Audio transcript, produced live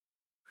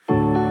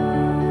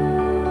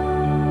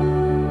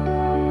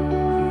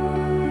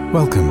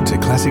Welcome to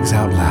Classics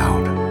Out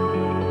Loud.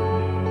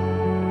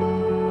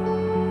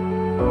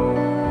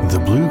 The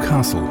Blue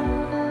Castle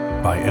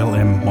by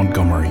L.M.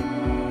 Montgomery.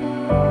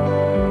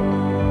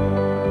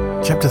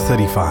 Chapter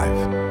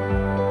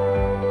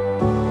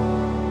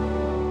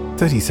 35.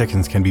 30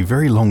 seconds can be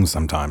very long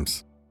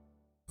sometimes.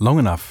 Long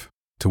enough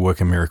to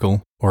work a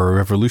miracle or a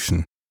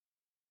revolution.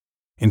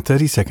 In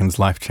 30 seconds,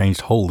 life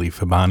changed wholly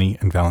for Barney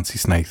and Valancy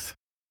Snaith.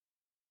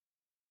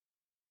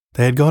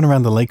 They had gone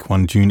around the lake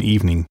one June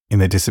evening in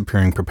their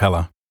disappearing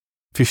propeller,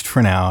 fished for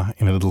an hour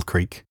in a little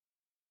creek,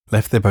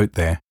 left their boat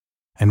there,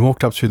 and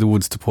walked up through the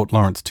woods to Port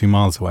Lawrence 2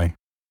 miles away.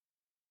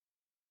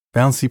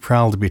 Valancy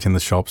prowled a bit in the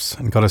shops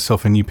and got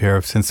herself a new pair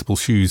of sensible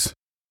shoes.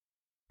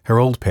 Her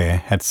old pair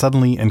had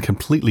suddenly and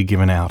completely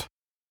given out,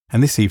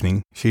 and this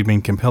evening she had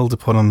been compelled to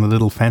put on a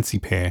little fancy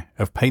pair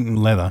of patent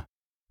leather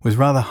with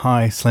rather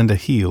high, slender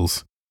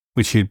heels,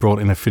 which she had brought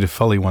in a fit of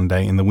folly one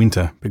day in the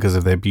winter because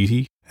of their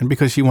beauty and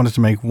because she wanted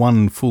to make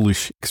one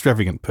foolish,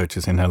 extravagant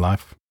purchase in her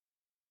life.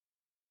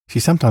 She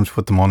sometimes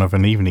put them on of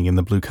an evening in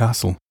the Blue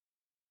Castle,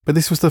 but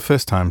this was the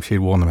first time she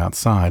had worn them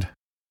outside.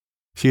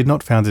 She had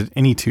not found it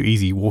any too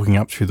easy walking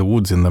up through the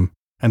woods in them,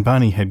 and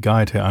Barney had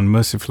guyed her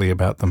unmercifully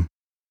about them.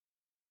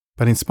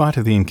 But in spite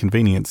of the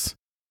inconvenience,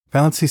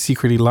 Valancy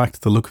secretly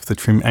liked the look of the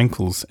trim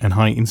ankles and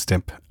high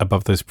instep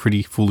above those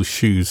pretty, foolish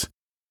shoes,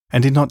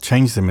 and did not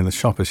change them in the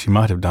shop as she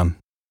might have done.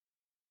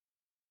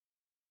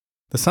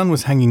 The sun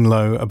was hanging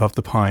low above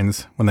the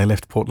pines when they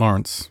left Port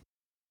Lawrence.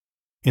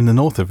 In the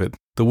north of it,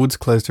 the woods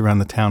closed around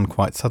the town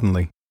quite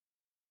suddenly.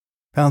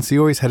 Valancy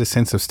always had a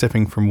sense of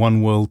stepping from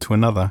one world to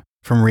another,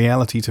 from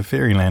reality to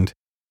fairyland,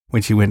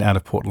 when she went out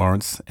of Port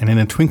Lawrence, and in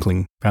a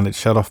twinkling found it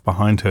shut off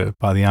behind her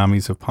by the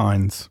armies of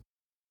pines.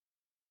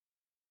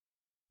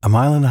 1.5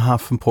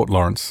 miles from Port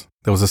Lawrence,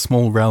 there was a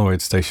small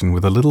railroad station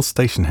with a little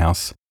station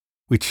house,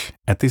 which,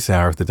 at this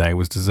hour of the day,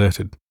 was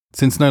deserted,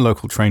 since no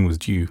local train was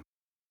due.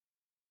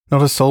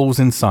 Not a soul was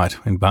in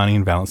sight when Barney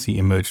and Valancy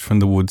emerged from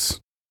the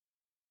woods.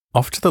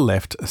 Off to the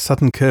left, a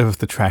sudden curve of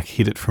the track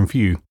hid it from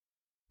view,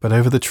 but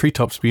over the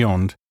treetops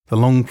beyond, the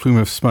long plume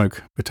of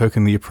smoke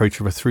betokened the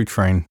approach of a through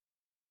train.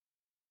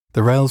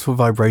 The rails were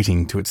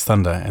vibrating to its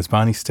thunder as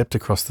Barney stepped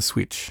across the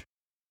switch.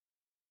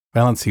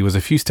 Valancy was a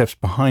few steps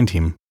behind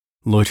him,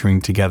 loitering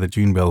to gather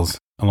June bells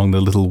along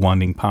the little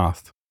winding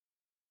path.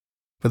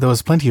 But there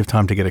was plenty of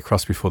time to get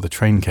across before the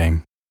train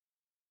came.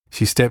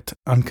 She stepped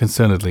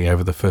unconcernedly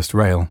over the first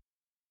rail.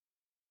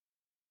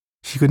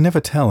 She could never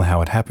tell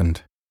how it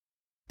happened.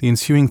 The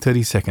ensuing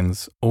 30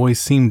 seconds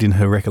always seemed in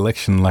her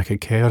recollection like a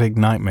chaotic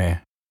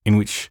nightmare in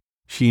which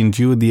she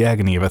endured the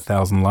agony of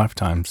 1,000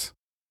 lifetimes.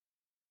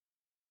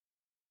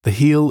 The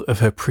heel of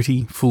her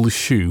pretty, foolish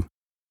shoe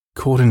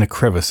caught in a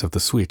crevice of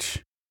the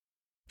switch.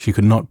 She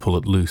could not pull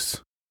it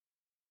loose.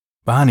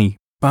 "Barney!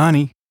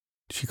 Barney!"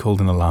 she called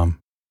in alarm.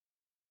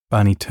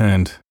 Barney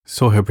turned,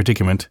 saw her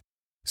predicament,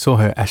 saw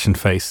her ashen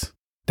face,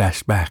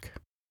 dashed back.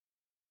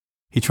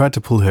 He tried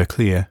to pull her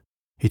clear.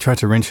 He tried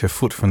to wrench her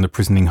foot from the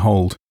prisoning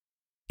hold.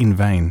 In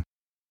vain.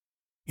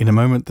 In a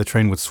moment the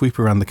train would sweep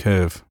around the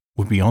curve,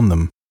 would be on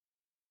them.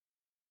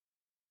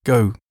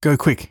 Go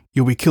quick,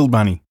 you'll be killed,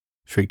 Barney,"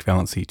 shrieked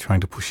Valancy,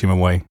 trying to push him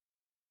away.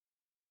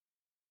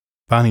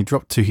 Barney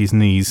dropped to his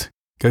knees,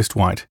 ghost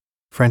white,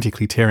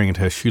 frantically tearing at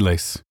her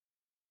shoelace.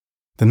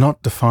 The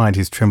knot defied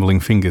his trembling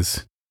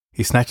fingers.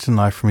 He snatched a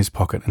knife from his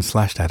pocket and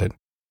slashed at it.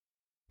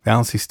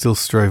 Valancy still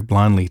strove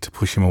blindly to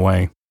push him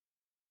away.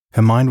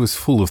 Her mind was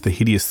full of the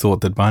hideous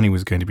thought that Barney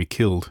was going to be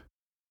killed.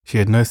 She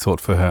had no thought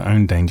for her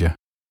own danger.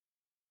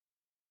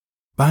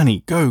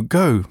 "Barney,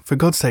 go! For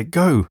God's sake,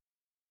 go!"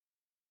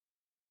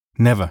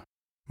 "Never,"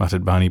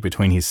 muttered Barney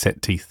between his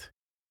set teeth.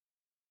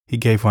 He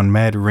gave one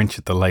mad wrench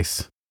at the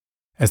lace.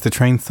 As the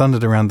train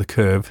thundered around the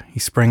curve, he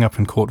sprang up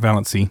and caught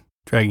Valancy,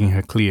 dragging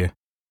her clear,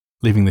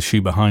 leaving the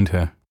shoe behind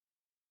her.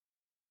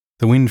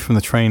 The wind from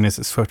the train as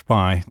it swept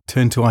by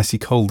turned to icy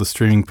cold the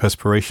streaming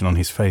perspiration on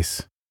his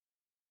face.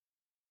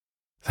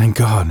 "Thank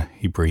God,"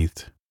 he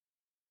breathed.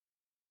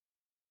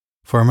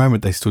 For a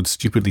moment they stood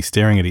stupidly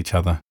staring at each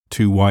other,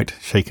 two white,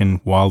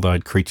 shaken,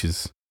 wild-eyed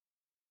creatures.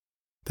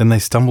 Then they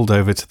stumbled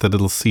over to the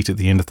little seat at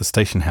the end of the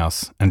station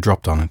house and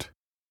dropped on it.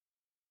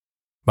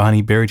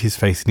 Barney buried his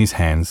face in his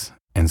hands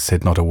and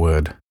said not a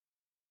word.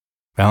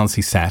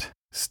 Valancy sat,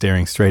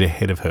 staring straight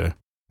ahead of her,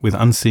 with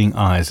unseeing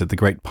eyes at the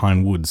great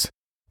pine woods,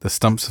 the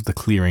stumps of the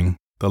clearing,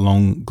 the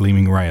long,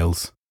 gleaming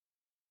rails.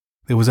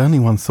 There was only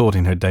one thought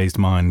in her dazed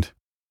mind,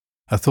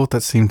 a thought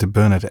that seemed to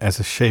burn it as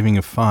a shaving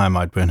of fire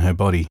might burn her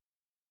body.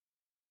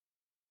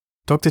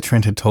 Dr.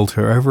 Trent had told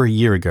her over a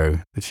year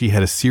ago that she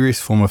had a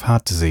serious form of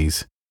heart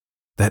disease,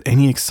 that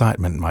any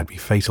excitement might be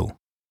fatal.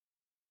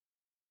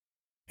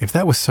 If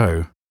that was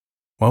so,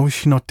 why was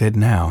she not dead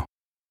now,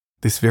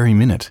 this very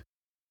minute?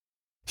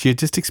 She had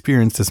just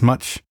experienced as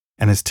much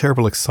and as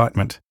terrible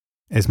excitement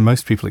as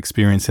most people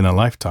experience in a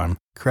lifetime,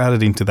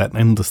 crowded into that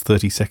endless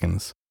 30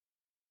 seconds.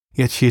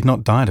 Yet she had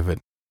not died of it.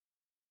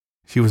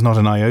 She was not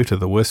an iota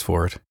the worse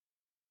for it.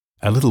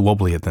 A little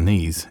wobbly at the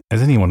knees,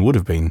 as anyone would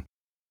have been.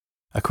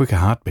 A quicker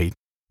heartbeat,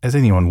 as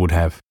anyone would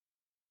have.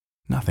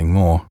 Nothing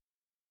more.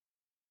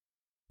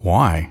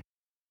 Why?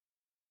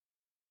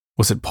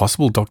 Was it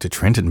possible Dr.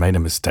 Trent had made a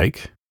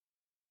mistake?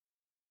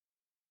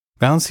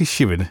 Valancy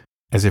shivered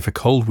as if a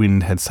cold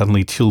wind had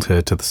suddenly chilled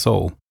her to the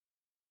soul.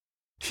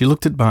 She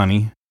looked at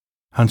Barney,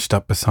 hunched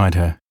up beside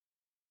her.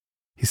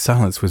 His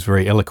silence was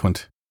very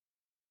eloquent.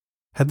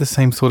 Had the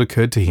same thought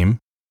occurred to him?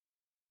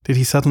 Did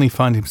he suddenly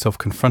find himself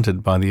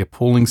confronted by the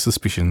appalling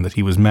suspicion that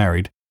he was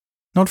married,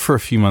 not for a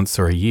few months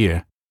or a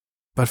year,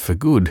 but for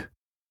good,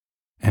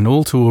 and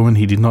all to a woman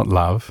he did not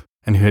love,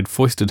 and who had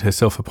foisted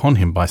herself upon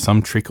him by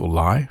some trick or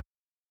lie?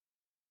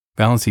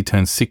 Valancy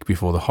turned sick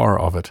before the horror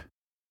of it.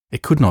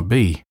 It could not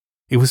be.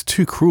 It was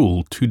too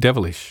cruel, too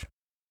devilish.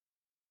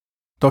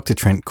 Dr.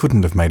 Trent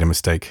couldn't have made a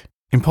mistake.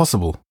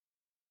 Impossible.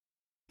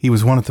 He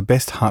was one of the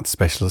best heart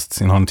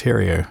specialists in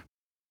Ontario.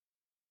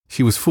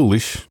 She was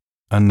foolish,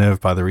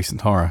 unnerved by the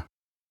recent horror.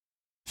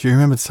 She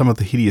remembered some of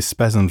the hideous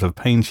spasms of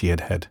pain she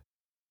had had.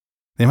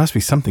 There must be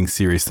something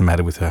serious the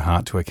matter with her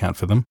heart to account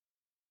for them.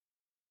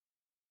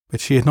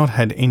 But she had not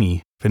had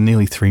any for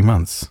nearly 3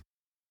 months.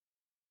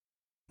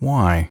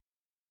 Why?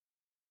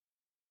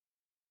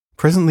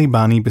 Presently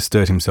Barney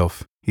bestirred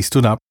himself. He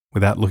stood up,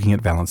 without looking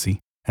at Valancy,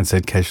 and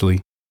said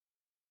casually,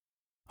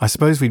 "I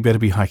suppose we'd better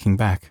be hiking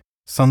back.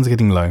 Sun's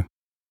getting low.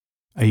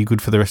 Are you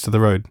good for the rest of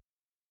the road?"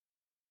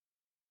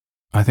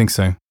 "I think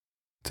so,"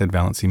 said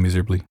Valancy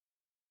miserably.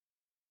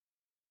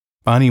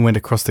 Barney went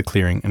across the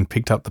clearing and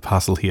picked up the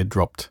parcel he had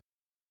dropped,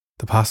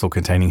 the parcel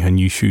containing her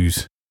new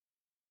shoes.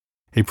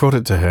 He brought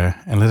it to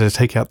her and let her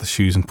take out the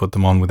shoes and put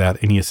them on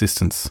without any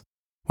assistance,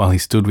 while he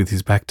stood with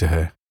his back to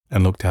her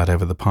and looked out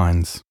over the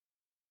pines.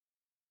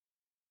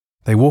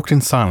 They walked in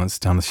silence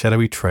down the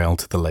shadowy trail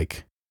to the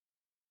lake.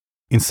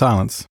 In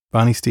silence,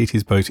 Barney steered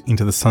his boat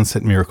into the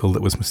sunset miracle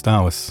that was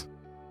Mistawis.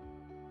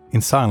 In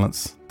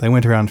silence, they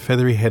went around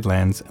feathery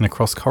headlands and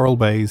across coral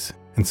bays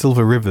and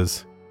silver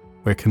rivers,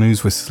 where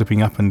canoes were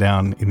slipping up and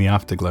down in the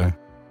afterglow.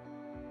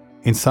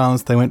 In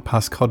silence, they went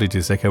past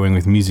cottages echoing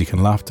with music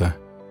and laughter.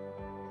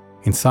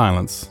 In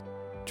silence,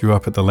 drew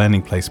up at the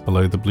landing place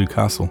below the blue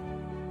castle.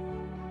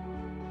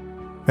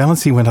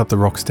 Valancy went up the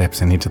rock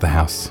steps and into the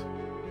house.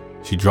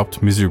 She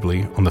dropped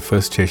miserably on the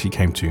first chair she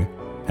came to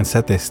and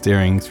sat there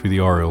staring through the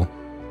oriel,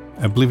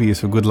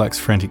 oblivious of Goodluck's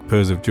frantic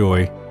purrs of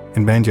joy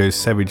and Banjo's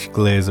savage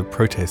glares of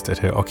protest at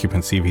her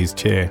occupancy of his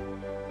chair.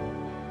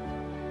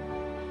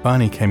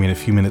 Barney came in a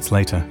few minutes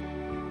later.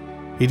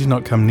 He did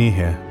not come near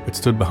her, but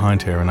stood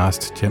behind her and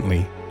asked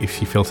gently if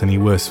she felt any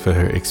worse for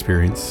her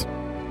experience.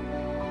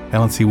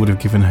 Valancy would have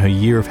given her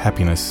year of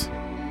happiness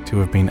to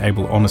have been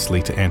able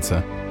honestly to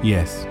answer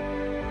yes.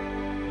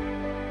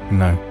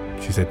 "No,"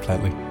 she said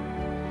flatly.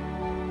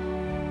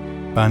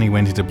 Barney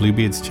went into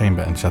Bluebeard's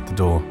chamber and shut the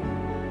door.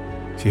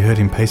 She heard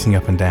him pacing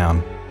up and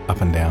down, up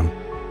and down.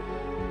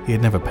 He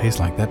had never paced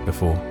like that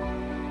before.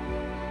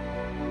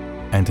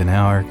 And an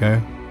hour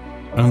ago,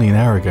 only an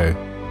hour ago,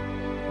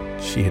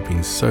 she had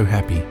been so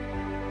happy.